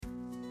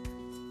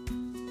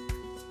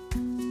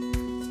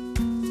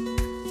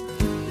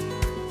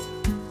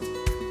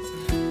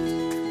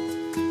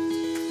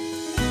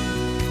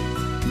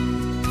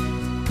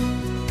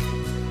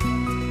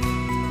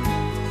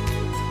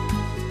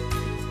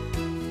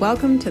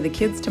Welcome to the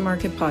Kids to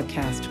Market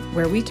podcast,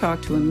 where we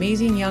talk to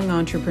amazing young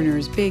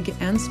entrepreneurs, big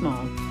and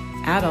small,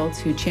 adults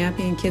who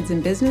champion kids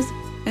in business,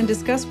 and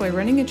discuss why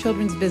running a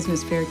children's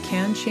business fair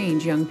can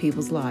change young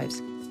people's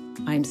lives.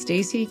 I'm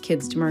Stacy,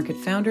 Kids to Market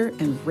founder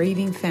and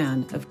raving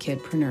fan of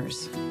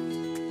kidpreneurs.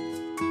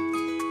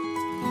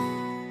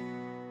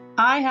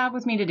 I have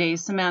with me today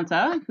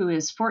Samantha, who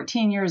is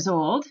 14 years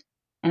old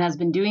and has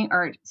been doing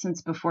art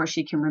since before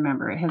she can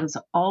remember. It has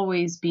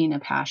always been a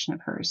passion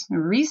of hers.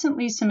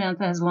 Recently,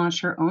 Samantha has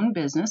launched her own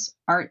business,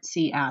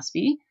 Artsy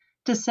Aspie,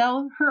 to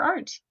sell her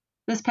art.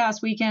 This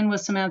past weekend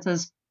was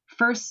Samantha's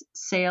first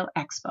sale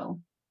expo.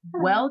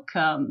 Hi.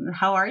 Welcome.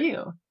 How are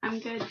you? I'm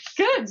good.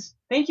 Good.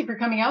 Thank you for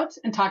coming out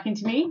and talking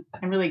to me.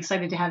 I'm really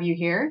excited to have you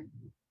here.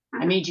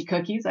 I made you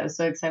cookies. I was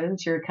so excited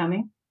that you were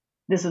coming.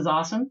 This is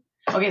awesome.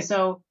 Okay,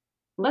 so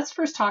let's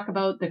first talk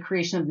about the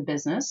creation of the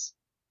business.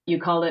 You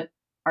called it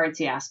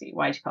Artsy Aspie.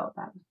 Why'd you call it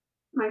that?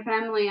 My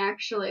family,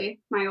 actually,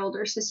 my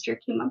older sister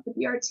came up with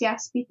the Artsy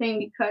Aspie thing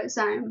because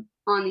I'm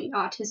on the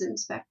autism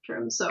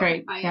spectrum. So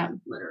Great. I am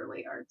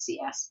literally Artsy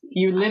Aspie.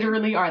 You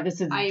literally are.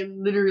 I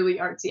am literally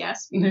Artsy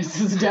Aspie. This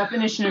is a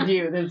definition of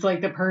you. That's like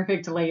the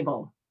perfect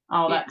label.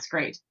 Oh, that's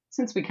great.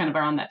 Since we kind of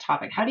are on that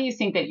topic, how do you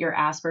think that your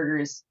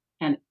Asperger's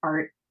and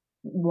art,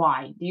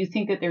 why? Do you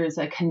think that there is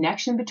a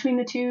connection between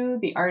the two,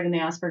 the art and the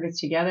Asperger's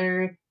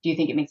together? Do you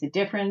think it makes a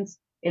difference?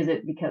 Is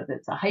it because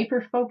it's a hyper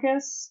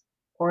focus,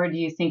 or do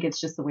you think it's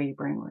just the way your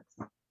brain works?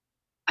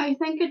 I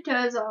think it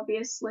does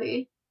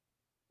obviously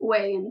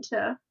weigh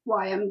into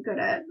why I'm good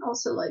at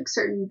also like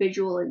certain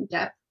visual and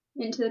depth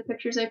into the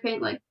pictures I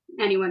paint. Like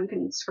anyone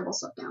can scribble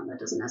stuff down that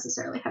doesn't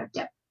necessarily have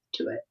depth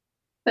to it.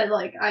 But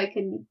like I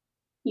can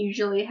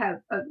usually have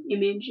an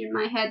image in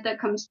my head that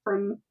comes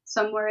from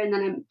somewhere and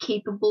then I'm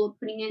capable of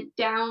putting it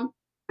down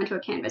onto a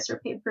canvas or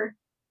paper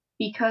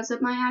because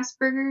of my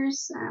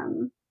Asperger's.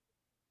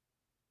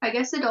 I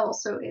guess it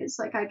also is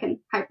like I can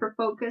hyper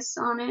focus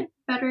on it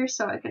better,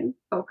 so I can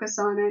focus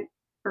on it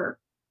for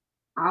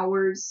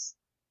hours.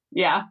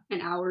 Yeah. And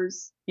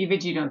hours.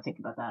 But you don't think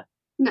about that.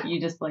 No.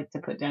 You just like to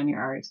put down your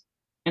art,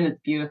 and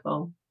it's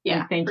beautiful. Yeah.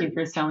 And thank you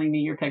for selling me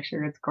your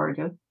picture. It's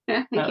gorgeous.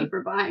 Yeah, thank you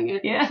for buying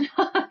it. Yeah,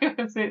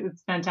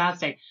 it's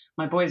fantastic.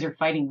 My boys are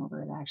fighting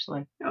over it,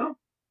 actually. Oh.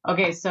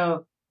 Okay,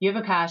 so you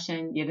have a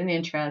passion, you have an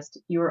interest,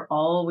 you were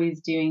always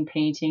doing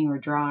painting or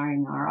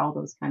drawing or all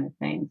those kind of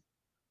things.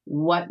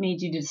 What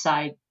made you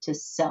decide to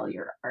sell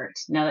your art?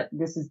 Now that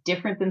this is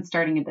different than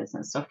starting a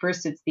business. So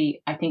first it's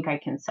I think I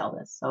can sell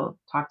this. So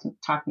talk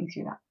me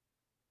through that.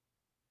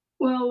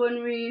 Well,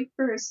 when we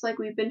first,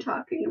 we've been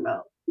talking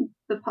about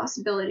the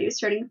possibility of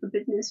starting up a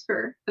business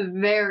for a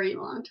very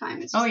long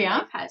time. It's just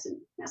life hasn't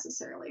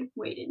necessarily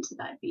weighed into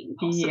that being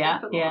possible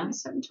for the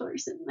longest time until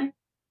recently.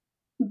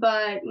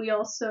 But we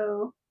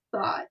also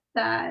thought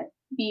that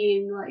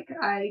being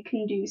I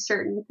can do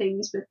certain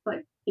things with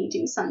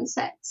painting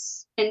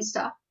sunsets and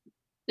stuff.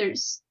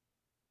 There's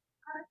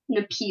an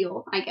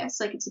appeal, I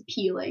guess, it's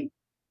appealing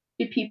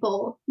to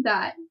people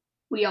that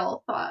we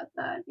all thought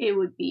that it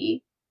would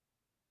be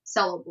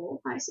sellable,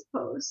 I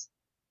suppose.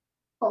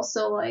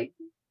 Also,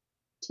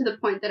 to the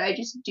point that I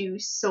just do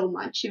so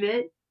much of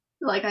it.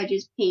 I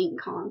just paint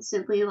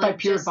constantly. By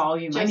pure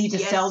volume. I need to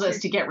sell this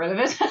to get rid of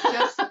it.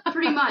 Just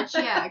pretty much,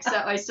 yeah.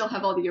 Except I still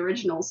have all the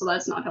originals, so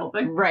that's not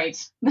helping. Right.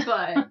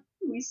 But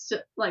we still,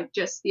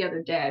 just the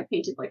other day, I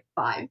painted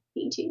 5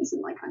 paintings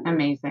in under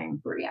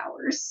amazing 3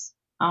 hours.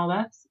 Oh,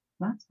 that's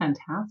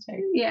fantastic.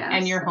 Yeah.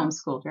 And you're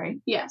homeschooled, right?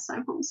 Yes,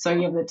 I'm homeschooled. So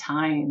you have the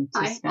time to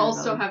I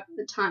also have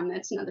the time.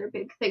 That's another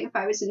big thing. If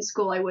I was in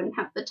school, I wouldn't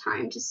have the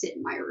time to sit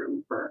in my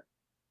room for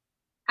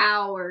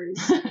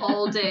hours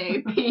all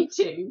day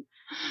painting.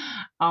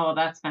 Oh,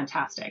 that's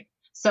fantastic.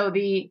 So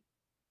the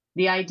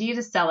idea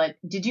to sell it,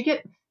 did you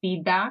get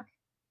feedback?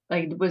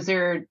 Was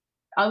there,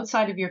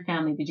 outside of your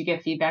family, did you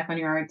get feedback on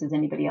your art? Does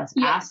anybody else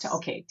ask?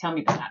 Okay, tell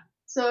me about that.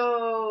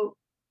 So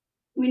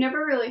we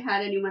never really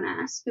had anyone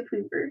ask if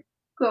we were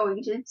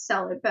going to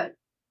sell it, but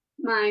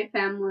my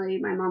family,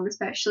 my mom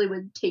especially,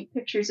 would take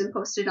pictures and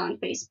post it on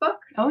Facebook.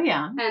 Oh,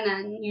 yeah. And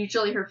then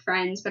usually her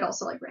friends, but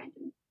also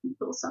random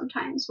people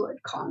sometimes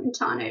would comment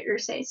on it or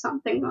say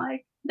something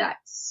like,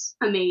 that's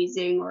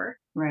amazing or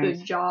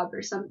good job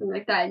or something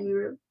like that. And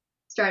we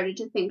started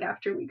to think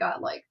after we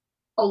got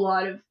a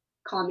lot of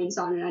comments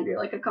on it under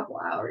a couple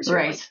hours.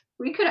 Right.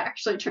 We could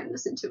actually turn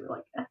this into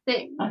a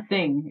thing. A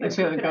thing. If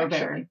it would go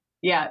there.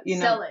 Yeah.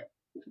 Sell it.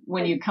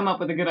 When you come up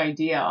with a good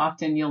idea,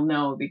 often you'll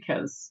know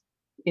because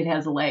it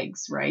has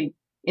legs, right?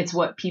 It's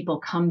what people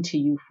come to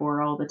you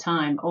for all the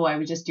time. Oh, I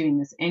was just doing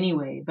this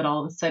anyway. But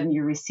all of a sudden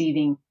you're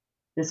receiving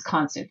this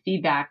constant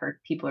feedback, or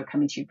people are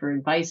coming to you for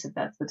advice if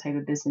that's the type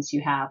of business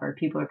you have, or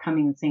people are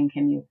coming and saying,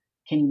 can you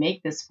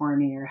make this for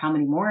me? Or how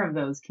many more of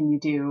those can you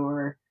do?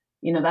 Or,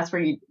 that's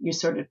where you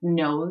sort of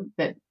know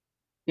that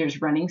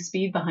there's running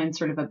speed behind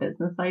sort of a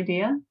business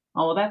idea.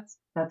 Oh, that's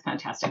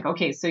fantastic.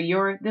 Okay. So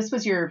this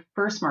was your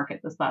first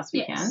market this last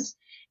weekend. Yes.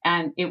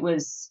 And it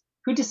was,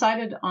 who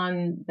decided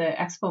on the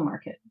expo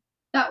market?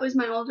 That was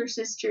my older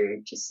sister,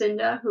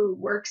 Jacinda, who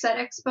works at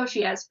Expo.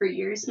 She has for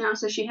years now,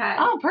 so she had...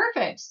 Oh,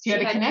 perfect. She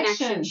had a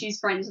connection. She's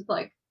friends with,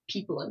 like,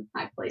 people in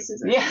high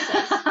places, as she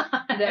says.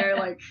 They're,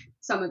 like,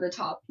 some of the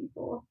top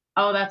people.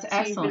 Oh, that's She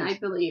excellent. even, I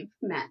believe,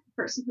 met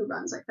the person who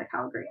runs, like, the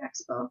Calgary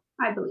Expo,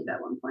 I believe,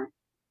 at one point.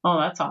 Oh,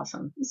 that's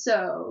awesome.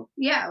 So,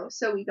 yeah,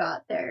 so we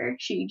got there.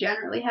 She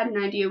generally had an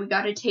idea. We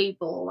got a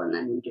table, and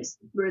then we just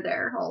were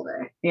there all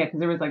day. Yeah, because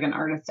there was like an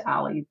artist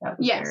alley that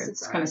was there.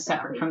 It's kind of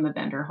separate from the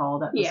vendor hall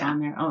that was on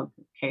there. Oh,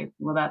 okay.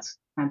 Well, that's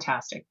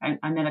fantastic. I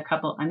met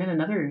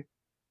another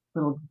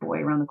little boy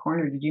around the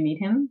corner. Did you meet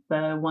him?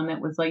 The one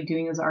that was like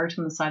doing his art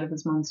on the side of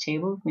his mom's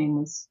table. His name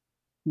was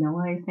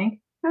Noah, I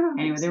think.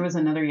 Anyway, there was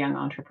another young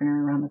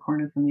entrepreneur around the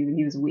corner from me, but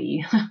he was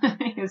wee.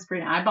 He was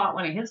pretty. I bought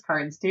one of his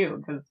cards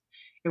too because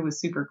it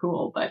was super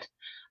cool. But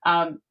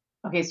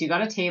okay, so you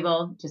got a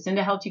table.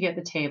 Jacinda helped you get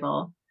the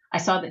table. I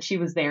saw that she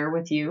was there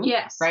with you.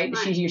 Yes. Right?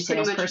 She's your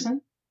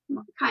salesperson?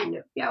 Kind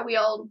of. Yeah, we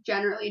all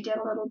generally did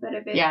a little bit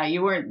of it. Yeah,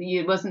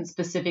 it wasn't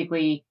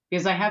specifically,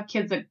 because I have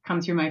kids that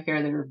come through my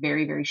fair that are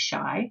very, very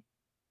shy.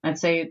 I'd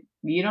say,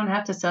 you don't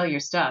have to sell your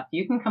stuff.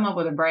 You can come up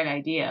with a bright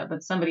idea,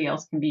 but somebody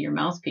else can be your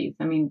mouthpiece.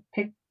 I mean,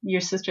 pick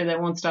your sister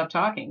that won't stop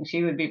talking.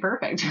 She would be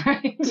perfect,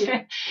 right?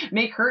 Yeah.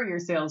 Make her your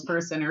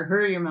salesperson or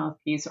her your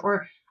mouthpiece.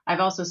 Or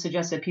I've also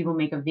suggested people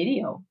make a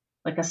video,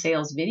 like a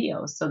sales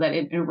video, so that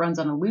it runs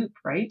on a loop,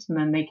 right? And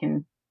then they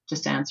can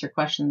just answer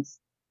questions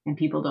and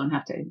people don't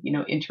have to,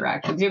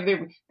 interact.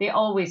 They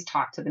always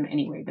talk to them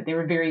anyway, but they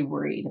were very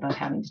worried about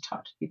having to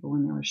talk to people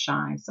when they were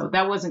shy. So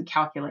that wasn't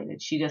calculated.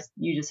 You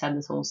just had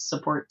this whole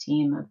support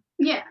team of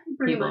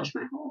pretty people. Much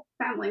my whole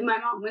family. My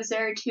mom was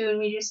there too, and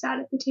we just sat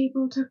at the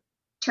table, took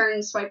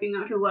turns swiping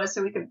out who was,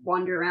 so we could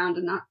wander around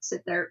and not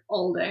sit there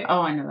all day.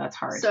 Oh, I know, that's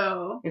hard.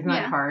 So isn't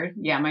that hard?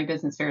 Yeah, my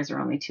business fairs are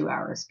only 2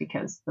 hours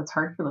because that's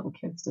hard for little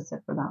kids to sit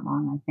for that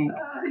long, I think.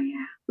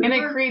 And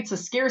it creates a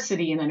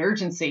scarcity and an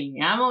urgency.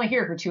 I'm only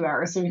here for 2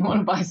 hours, so if you want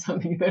to buy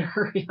something, you better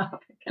hurry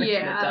up.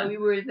 Yeah, we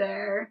were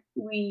there.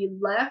 We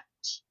left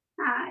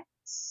at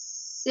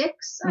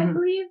 6, I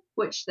believe,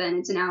 which then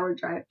it's an hour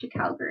drive to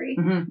Calgary.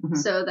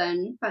 So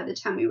then by the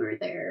time we were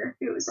there,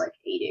 it was like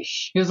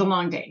 8-ish. It was a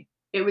long day.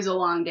 It was a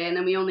long day, and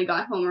then we only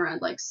got home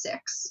around like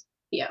 6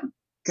 p.m.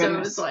 So it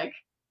was like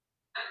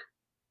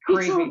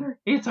crazy.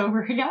 It's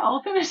over. Yeah,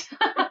 I'll finish.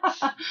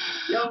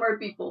 No more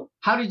people.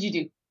 How did you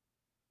do?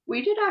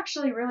 We did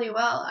actually really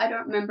well. I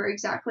don't remember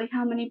exactly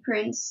how many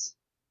prints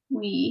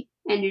we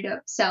ended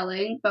up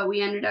selling, but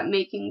we ended up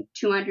making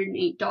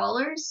 $208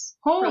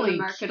 Holy from the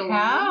market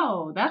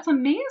cow, alone. That's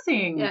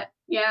amazing.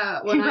 Yeah.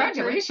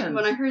 Congratulations.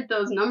 When I heard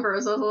those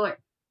numbers, I was like,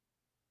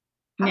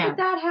 how did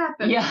that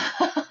happen? Yeah.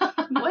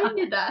 When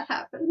did that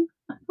happen?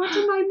 What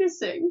am I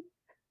missing?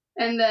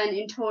 And then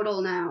in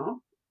total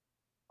now,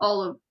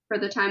 for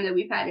the time that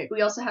we've had it,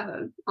 we also have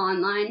an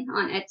online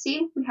on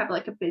Etsy. We have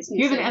like a business.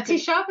 You have an Etsy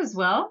shop as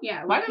well?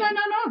 Yeah. Why did I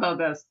not know about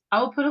this? I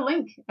will put a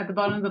link at the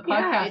bottom of the podcast.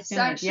 Yeah, it's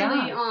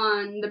actually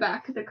on the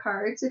back of the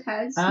cards. It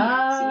has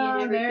Etsy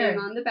and everything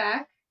on the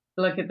back.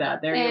 Look at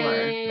that. There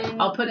you are.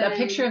 I'll put a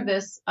picture of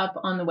this up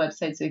on the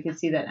website so you can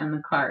see that on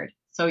the card.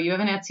 So you have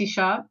an Etsy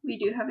shop? We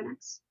do have an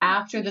Etsy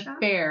After the shop.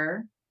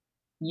 fair,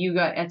 you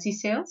got Etsy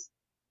sales?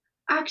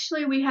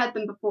 Actually, we had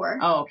them before.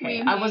 Oh,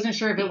 okay. I wasn't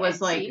sure if it was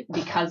like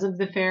because of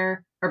the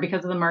fair or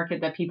because of the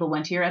market that people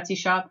went to your Etsy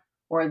shop,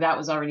 or that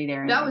was already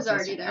there. That was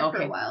already there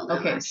for a while now,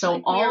 okay, actually.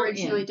 So we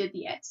originally did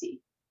the Etsy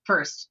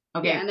first.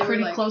 Okay, yeah,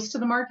 pretty close to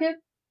the market?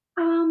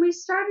 We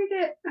started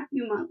it a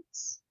few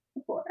months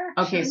before,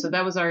 actually. Okay, so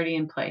that was already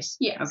in place.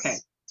 Yes. Okay.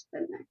 It's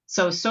been there.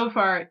 So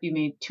far, you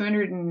made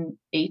 $208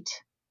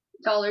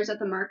 at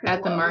the market.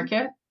 At the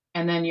market,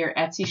 and then your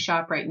Etsy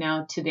shop right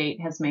now to date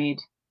has made...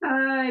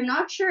 I'm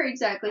not sure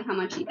exactly how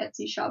much the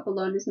Etsy shop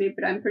alone has made,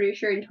 but I'm pretty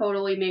sure in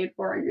total we made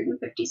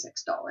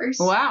 $456.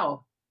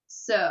 Wow.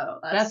 So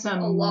that's a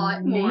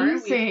lot more.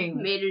 We've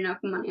made enough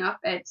money off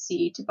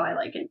Etsy to buy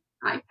like an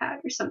iPad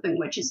or something,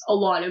 which is a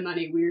lot of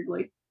money,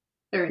 weirdly.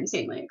 They're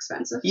insanely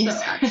expensive. Yes.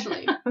 So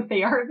actually...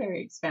 They are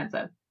very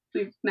expensive.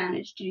 We've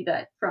managed to do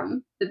that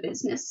from the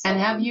business. And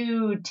have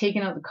you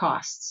taken out the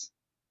costs?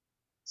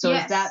 So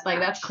yes, is that like,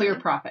 that's clear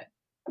profit?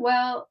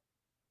 Well,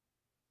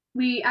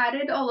 we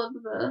added all of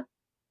the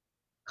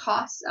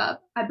costs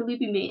up. I believe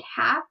we made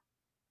half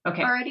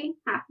already,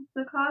 half of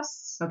the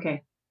costs.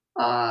 Okay.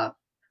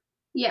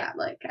 Yeah,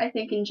 like I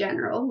think in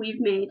general we've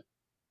made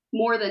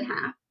more than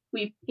half.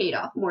 We've paid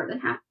off more than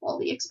half all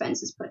the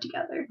expenses put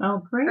together.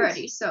 Oh, great.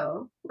 Already,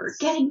 so we're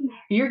getting there.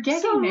 You're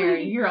getting there.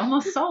 You're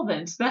almost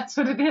solvent. That's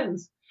what it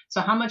is.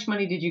 So how much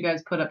money did you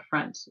guys put up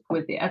front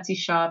with the Etsy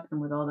shop and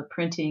with all the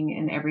printing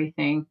and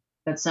everything?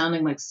 That's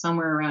sounding like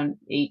somewhere around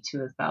 $800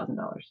 to $1,000.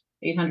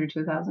 $800 to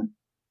 $1,000?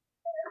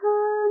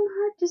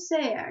 Hard to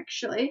say,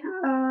 actually.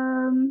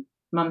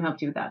 Mom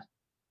helped you with that?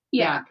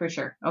 Yeah, for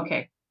sure.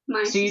 Okay.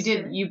 So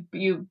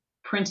you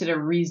printed a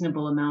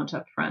reasonable amount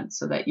up front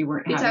so that you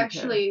weren't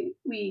having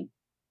we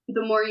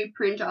the more you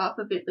print off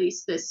of at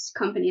least this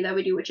company that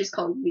we do, which is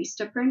called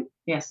Vista Print.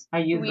 Yes, I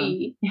use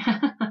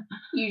them.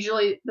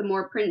 Usually, the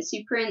more prints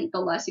you print, the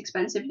less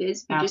expensive it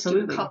is. If you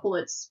Absolutely. just do a couple,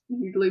 it's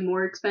usually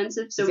more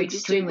expensive. So it's we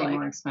extremely just do,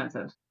 more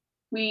expensive.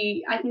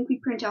 I think we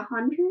print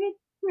 100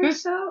 or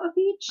so of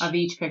each. Of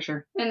each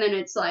picture. And then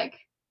it's like,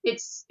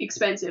 it's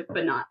expensive,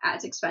 but not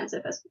as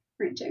expensive as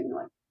printing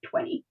like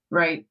 20.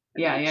 Right.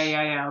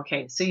 Yeah.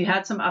 Okay. So you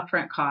had some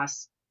upfront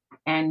costs,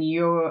 and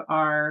you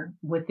are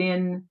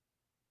within,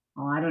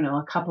 I don't know,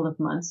 a couple of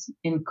months,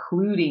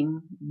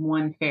 including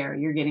one fair.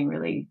 You're getting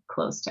really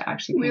close to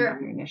actually paying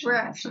off your initial We're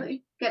investment.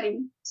 Actually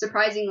getting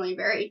surprisingly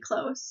very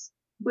close,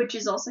 which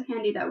is also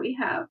handy that we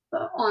have the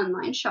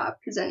online shop,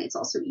 because then it's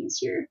also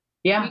easier.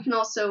 Yeah.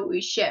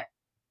 We ship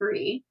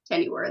free to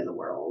anywhere in the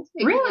world.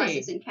 Really? Unless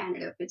it's in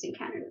Canada. If it's in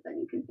Canada, then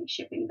you can pay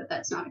shipping, but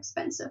that's not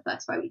expensive.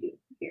 That's why we do it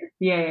here.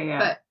 Yeah.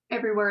 But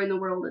everywhere in the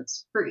world,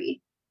 it's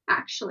free,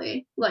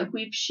 actually. Like,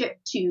 we've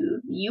shipped to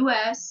the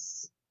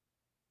US,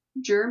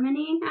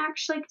 Germany,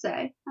 actually, because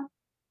I have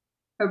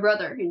a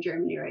brother in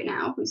Germany right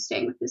now who's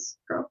staying with his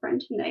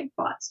girlfriend, and they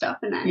bought stuff.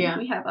 And then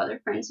we have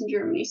other friends in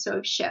Germany, so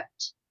I've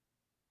shipped,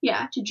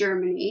 to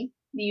Germany,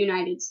 the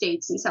United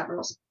States, and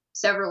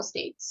several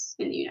states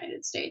in the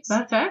United States.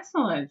 That's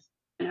excellent.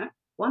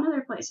 One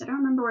other place. I don't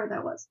remember where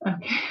that was, though.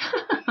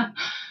 Okay.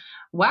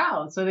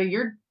 Wow. So that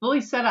you're fully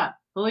set up,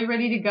 fully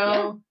ready to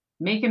go,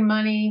 making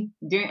money.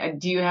 Do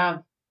you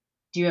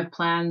have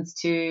plans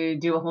to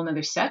do a whole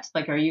nother set?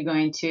 Like, are you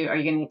going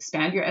to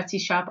expand your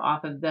Etsy shop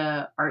off of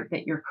the art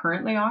that you're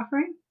currently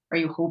offering? Are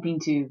you hoping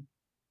to,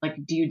 like,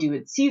 do you do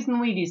it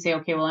seasonally? Do you say,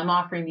 okay, well, I'm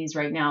offering these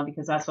right now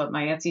because that's what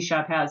my Etsy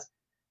shop has,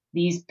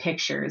 these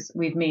pictures.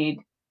 We've made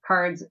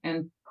cards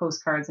and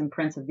postcards and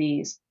prints of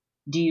these.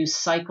 Do you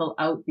cycle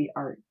out the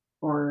art,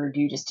 or do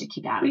you just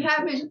keep adding?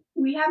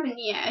 We haven't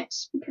yet,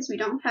 because we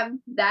don't have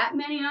that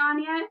many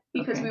on yet,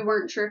 because we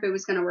weren't sure if it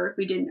was going to work.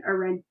 We didn't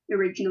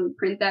originally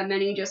print that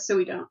many, just so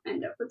we don't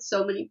end up with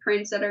so many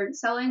prints that aren't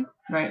selling.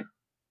 Right.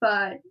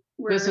 But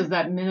this was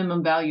that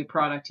minimum value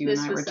product you and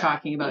I were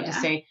talking about, to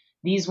say,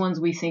 these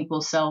ones we think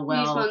will sell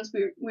well. These ones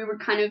we were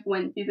kind of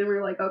went through them. We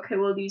were like, okay,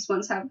 well, these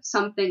ones have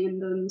something in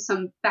them,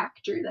 some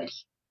factor that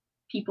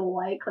people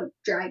like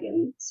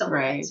dragon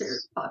silhouettes are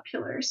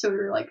popular. So we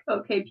were like,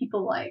 okay,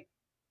 people like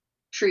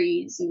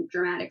trees and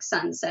dramatic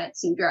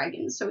sunsets and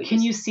dragons. So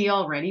can you see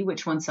already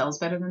which one sells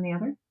better than the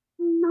other?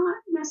 Not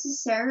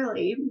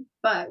necessarily,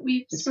 but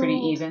it's pretty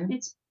even.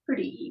 It's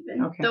pretty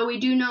even. Okay. Though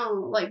we do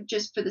know, like,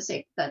 just for the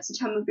sake that's the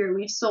time of year,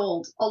 we've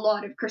sold a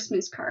lot of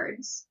Christmas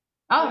cards.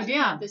 Oh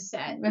yeah, the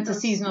set. That's a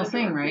seasonal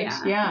thing, right?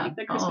 Yeah. Like,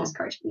 the Christmas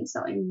cards have been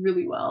selling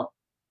really well.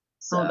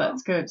 So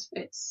that's good.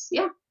 It's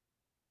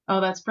Oh,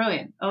 that's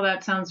brilliant. Oh,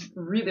 that sounds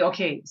really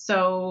okay.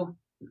 So,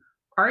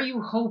 are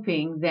you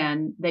hoping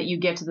then that you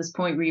get to this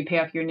point where you pay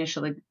off your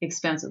initial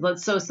expenses?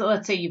 Let's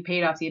say you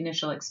paid off the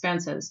initial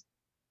expenses,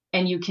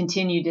 and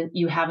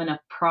you have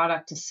enough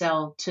product to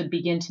sell to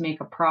begin to make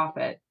a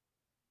profit,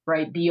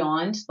 right?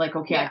 Beyond, like,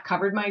 okay, I've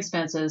covered my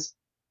expenses.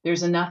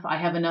 There's enough. I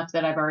have enough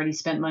that I've already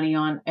spent money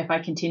on. If I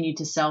continue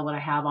to sell what I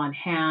have on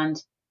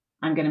hand,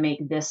 I'm going to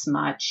make this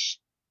much.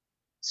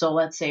 So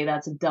let's say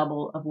that's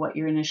double of what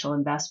your initial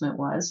investment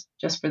was,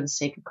 just for the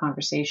sake of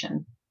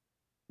conversation.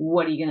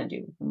 What are you going to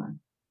do with the money?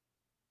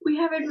 We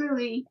haven't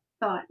really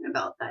thought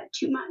about that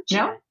too much.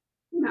 No?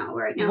 No,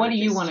 right now. What do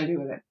you want to do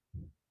with it?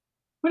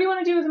 What do you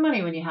want to do with the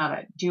money when you have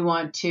it? Do you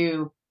want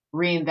to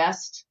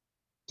reinvest,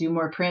 do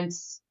more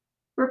prints?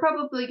 We're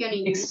probably going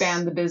to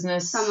expand the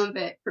business. Some of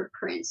it for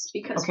prints,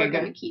 because we're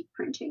going to keep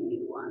printing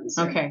new ones.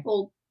 Okay.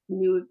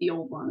 New of the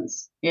old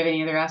ones. Do you have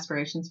any other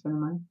aspirations for the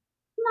money?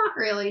 Not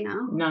really,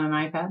 no. Not an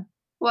iPad?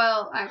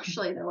 Well,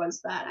 actually, there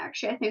was that.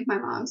 Actually, I think my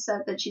mom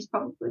said that she's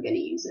probably going to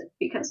use it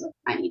because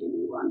I need a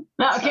new one.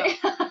 Oh, okay.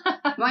 So,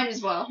 might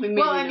as well.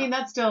 I mean,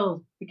 that's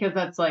still, because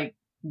that's like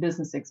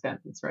business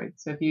expenses, right?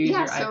 So if you use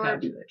your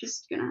iPad, we're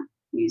just going to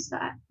use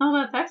that. Oh,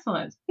 that's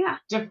excellent. Yeah.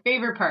 Your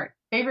favorite part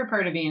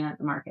of being at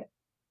the market?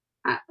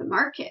 At the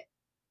market.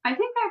 I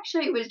think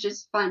actually it was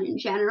just fun in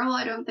general.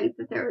 I don't think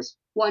that there was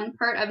one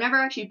part. I've never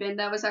actually been.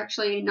 That was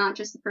actually not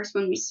just the first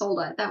one we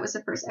sold at. That was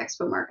the first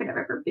expo market I've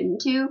ever been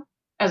to.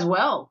 As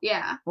well?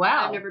 Yeah.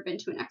 Wow. I've never been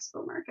to an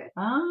expo market.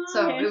 Oh,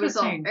 so it was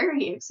all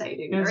very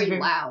exciting, very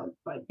loud,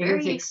 but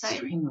very exciting.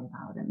 Extremely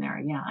loud in there.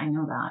 Yeah, I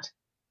know that.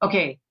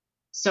 Okay,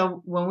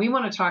 so when we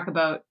want to talk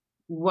about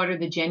what are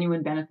the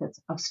genuine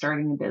benefits of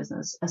starting a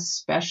business,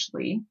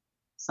 especially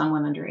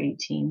someone under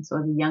 18, so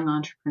as a young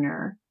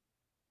entrepreneur,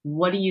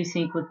 what do you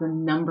think was the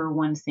number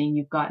one thing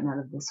you've gotten out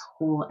of this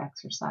whole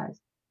exercise?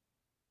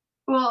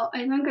 Well,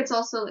 I think it's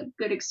also a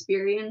good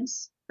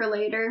experience for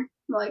later,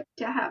 like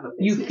to have a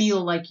business. You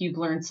feel like you've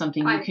learned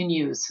something you can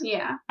use.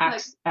 Yeah.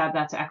 That's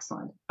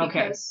excellent.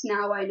 Okay. Because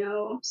now I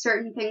know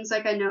certain things,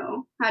 like I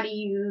know how to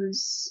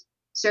use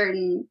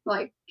certain,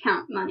 like,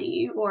 count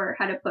money, or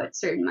how to put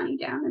certain money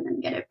down and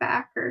then get it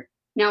back. Or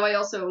now I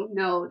also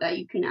know that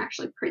you can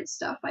actually print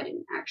stuff. I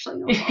didn't actually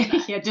know all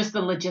that. Yeah, just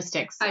the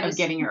logistics of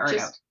getting your art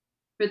out.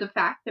 For the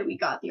fact that we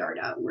got the art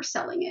out and we're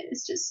selling it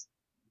is just,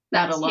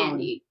 that's that alone,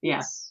 handy. Yeah.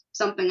 It's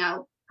something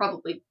I'll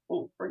probably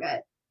won't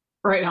forget.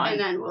 Right on. And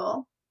then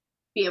we'll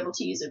be able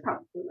to use it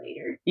probably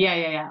later.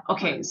 Yeah.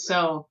 Okay,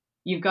 so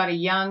you've got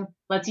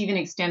let's even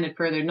extend it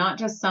further, not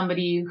just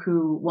somebody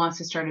who wants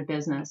to start a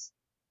business,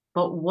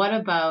 but what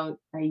about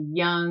a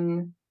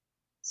young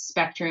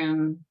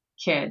spectrum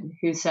kid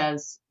who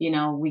says,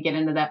 we get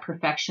into that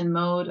perfection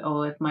mode.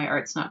 Oh, if my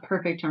art's not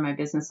perfect or my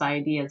business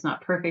idea is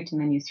not perfect, and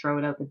then you throw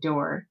it out the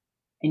door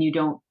and you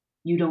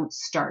don't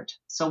start.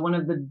 So one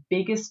of the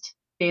biggest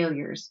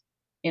failures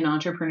in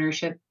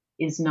entrepreneurship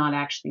is not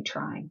actually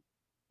trying.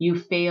 You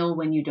fail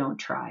when you don't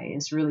try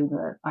is really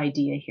the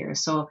idea here.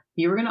 So if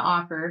you were going to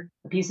offer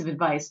a piece of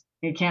advice,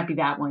 it can't be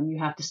that one. You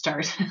have to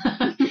start,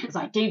 because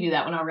I gave you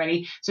that one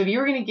already. So if you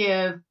were going to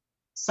give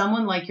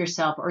someone like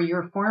yourself or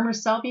your former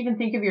self, even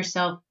think of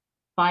yourself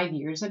 5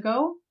 years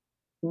ago,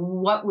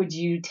 what would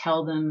you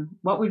tell them?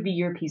 What would be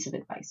your piece of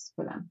advice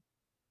for them?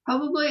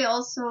 Probably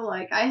also,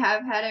 like, I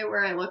have had it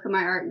where I look at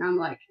my art and I'm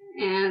like,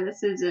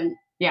 this isn't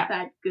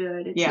that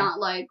good. It's not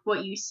like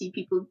what you see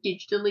people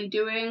digitally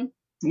doing.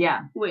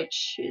 Yeah.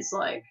 Which is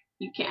like,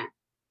 you can't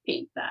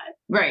paint that.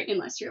 Right.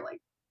 Unless you're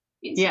like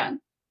insane. Yeah.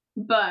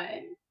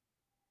 But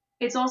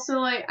it's also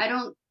like,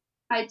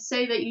 I'd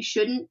say that you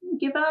shouldn't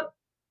give up.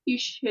 You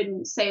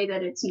shouldn't say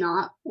that it's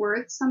not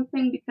worth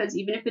something, because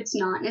even if it's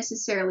not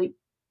necessarily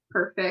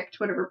perfect,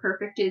 whatever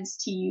perfect is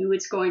to you,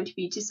 it's going to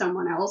be to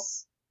someone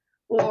else.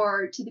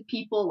 Or to the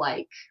people,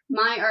 like,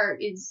 my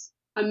art is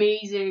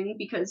amazing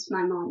because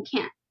my mom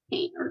can't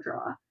paint or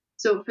draw.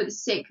 So for the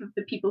sake of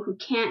the people who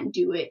can't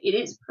do it, it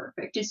is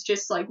perfect. It's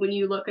just like when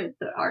you look at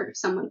the art of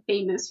someone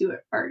famous who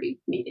already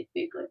made it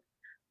big, like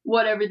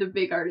whatever the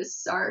big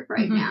artists are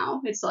right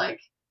now, it's like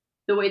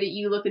the way that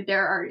you look at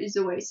their art is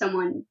the way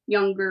someone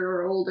younger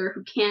or older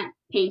who can't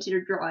paint it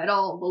or draw at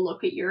all will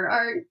look at your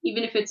art,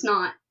 even if it's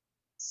not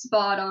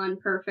spot on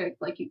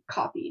perfect, like you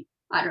copied,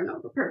 I don't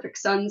know, the perfect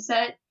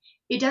sunset.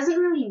 It doesn't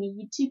really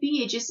need to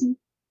be. You just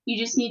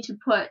need to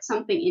put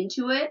something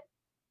into it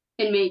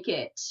and make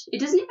it.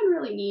 It doesn't even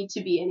really need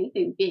to be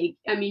anything big.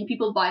 I mean,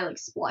 people buy like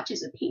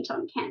splotches of paint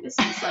on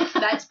canvases. Like,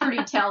 that's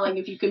pretty telling.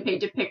 If you can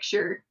paint a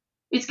picture,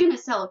 it's going to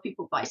sell if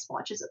people buy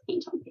splotches of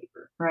paint on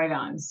paper. Right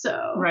on.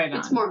 So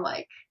it's more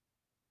like,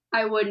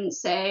 I wouldn't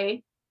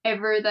say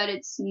ever that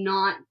it's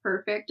not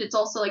perfect. It's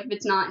also like, if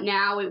it's not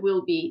now, it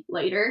will be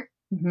later.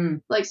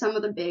 Like some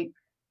of the big,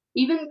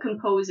 even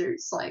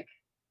composers, like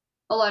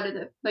a lot of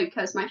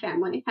because my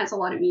family has a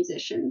lot of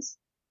musicians,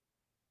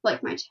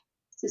 like my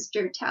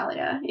sister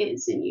Talita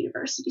is in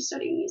university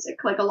studying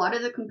music. Like a lot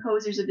of the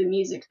composers of the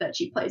music that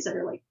she plays that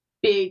are like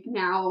big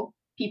now,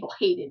 people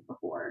hated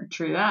before.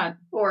 True that.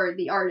 Or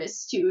the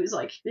artist too is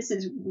like, this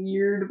is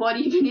weird. What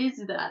even is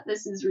that?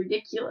 This is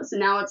ridiculous.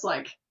 And now it's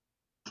like,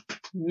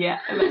 yeah,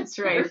 that's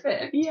right.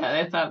 Perfect.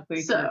 Yeah, that's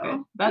absolutely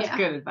perfect. That's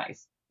good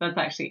advice. That's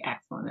actually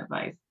excellent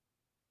advice.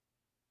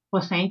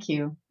 Well, thank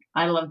you.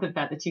 I love the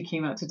fact that you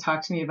came out to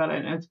talk to me about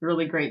it, and it's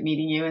really great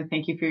meeting you. And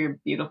thank you for your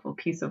beautiful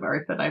piece of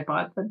art that I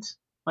bought that,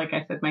 like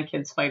I said, my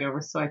kids fight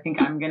over. So I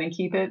think I'm going to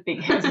keep it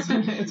because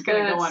it's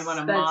going to go on one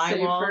of my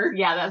walls.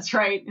 Yeah, that's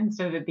right.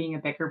 Instead of it being a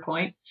bicker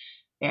point,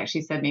 they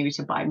actually said maybe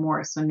to buy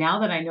more. So now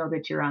that I know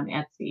that you're on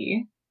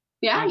Etsy,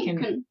 I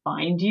can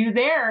find you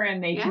there,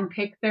 and they can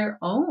pick their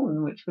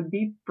own, which would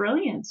be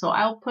brilliant. So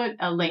I'll put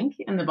a link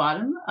in the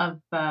bottom of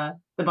the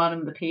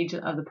page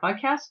of the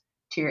podcast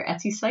to your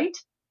Etsy site,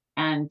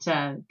 and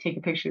take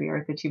a picture of the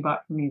art that you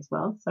bought from me as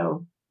well.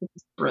 So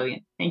it's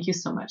brilliant. Thank you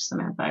so much,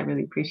 Samantha. I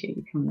really appreciate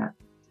you coming up.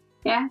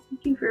 Yeah,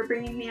 thank you for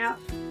bringing me out.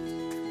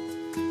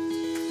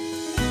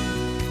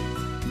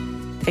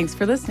 Thanks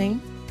for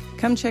listening.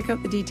 Come check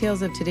out the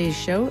details of today's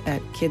show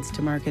at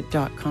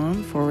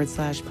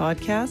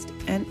kidstomarket.com/podcast.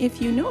 And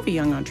if you know of a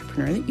young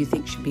entrepreneur that you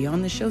think should be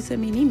on the show,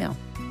 send me an email.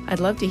 I'd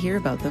love to hear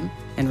about them.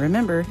 And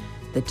remember,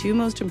 the 2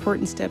 most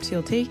important steps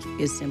you'll take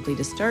is simply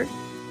to start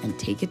and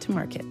take it to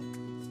market.